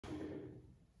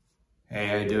Hey,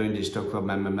 how you doing? This is Toki from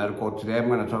MMA Medical. Today I'm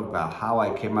going to talk about how I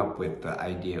came up with the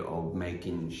idea of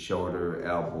making shoulder,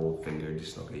 elbow, finger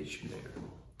dislocation later.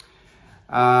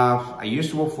 I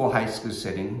used to work for a high school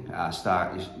setting.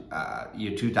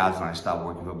 Year 2000, I started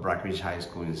working for Breckenridge High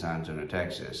School in San Antonio,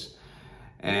 Texas.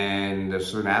 And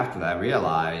soon after that, I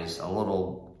realized a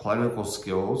little clinical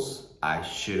skills I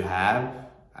should have.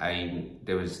 I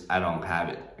don't have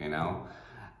it, you know.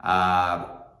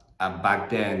 Back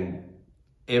then,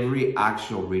 every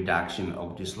actual reduction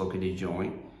of dislocated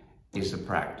joint is a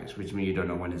practice, which means you don't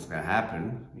know when it's gonna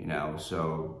happen, you know,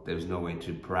 so there's no way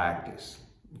to practice,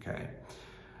 okay?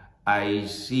 I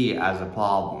see it as a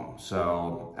problem,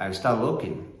 so I start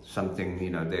looking something, you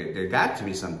know, there got to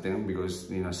be something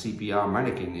because, you know, CPR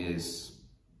mannequin is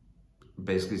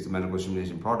basically it's the medical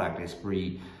simulation product. It's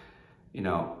pretty, you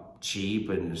know, cheap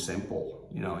and simple,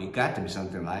 you know, it got to be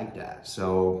something like that.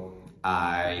 So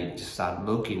I just started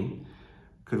looking,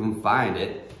 couldn't find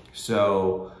it,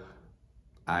 so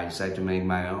I decided to make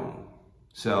my own.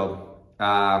 So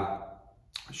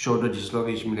shoulder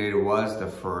dislocation simulator was the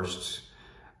first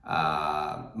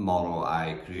model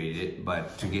I created,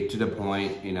 but to get to the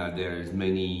point, you know, there's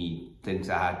many things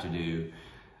I had to do.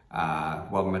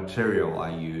 What material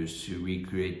I used to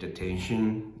recreate the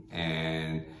tension,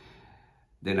 and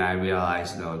then I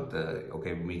realized, you know,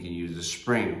 okay, we can use the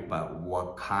spring, but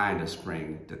what kind of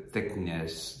spring, the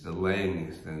thickness, the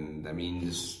length, and I mean,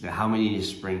 just how many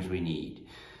springs we need,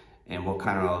 and what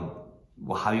kind of,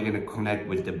 well, how you're gonna connect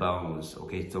with the bones.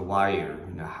 Okay, it's the wire,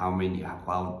 you know,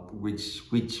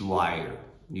 which wire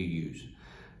you use,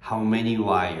 how many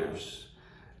wires,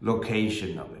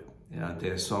 location of it. You know,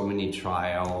 there's so many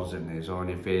trials and there's so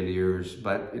many failures,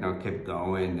 but, you know, kept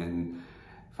going, and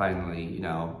finally, you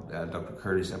know, Dr.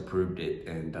 Curtis approved it,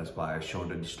 and that's why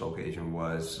shoulder dislocation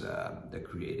was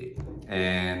created.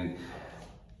 And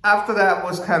after that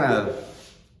was kind of,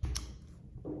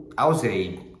 I would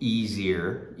say,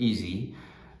 easy,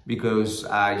 because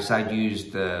I decided to use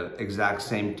the exact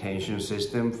same tension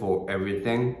system for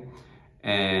everything,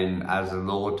 and as a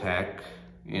low tech,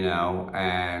 you know,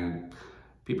 and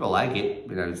people like it,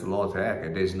 you know, it's low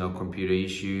tech. There's no computer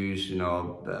issues, you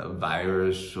know, the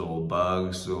virus or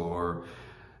bugs or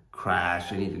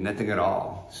crash, anything, nothing at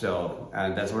all. So,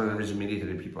 and that's one of the reasons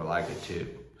that people like it too.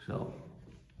 So,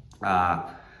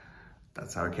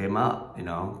 that's how it came out, you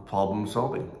know, problem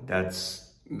solving.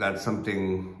 That's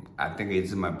something, I think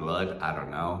it's in my blood, I don't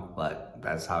know, but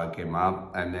that's how it came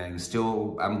up. And then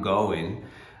still, I'm going.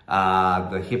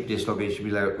 The hip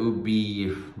dislocation will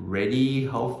be ready,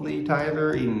 hopefully,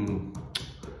 Tyler, in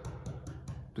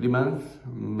 3 months.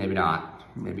 Maybe not.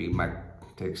 Maybe it might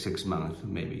take 6 months.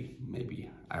 Maybe.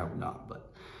 I hope not,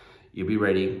 but you'll be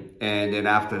ready. And then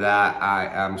after that, I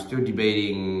am still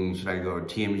debating, should I go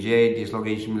TMJ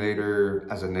dislocation simulator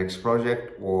as a next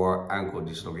project or ankle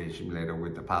dislocation simulator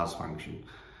with the pulse function.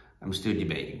 I'm still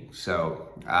debating. So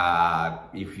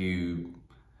if you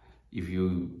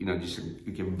know, just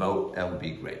you can vote, that would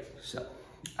be great. So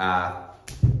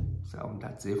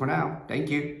that's it for now. Thank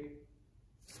you.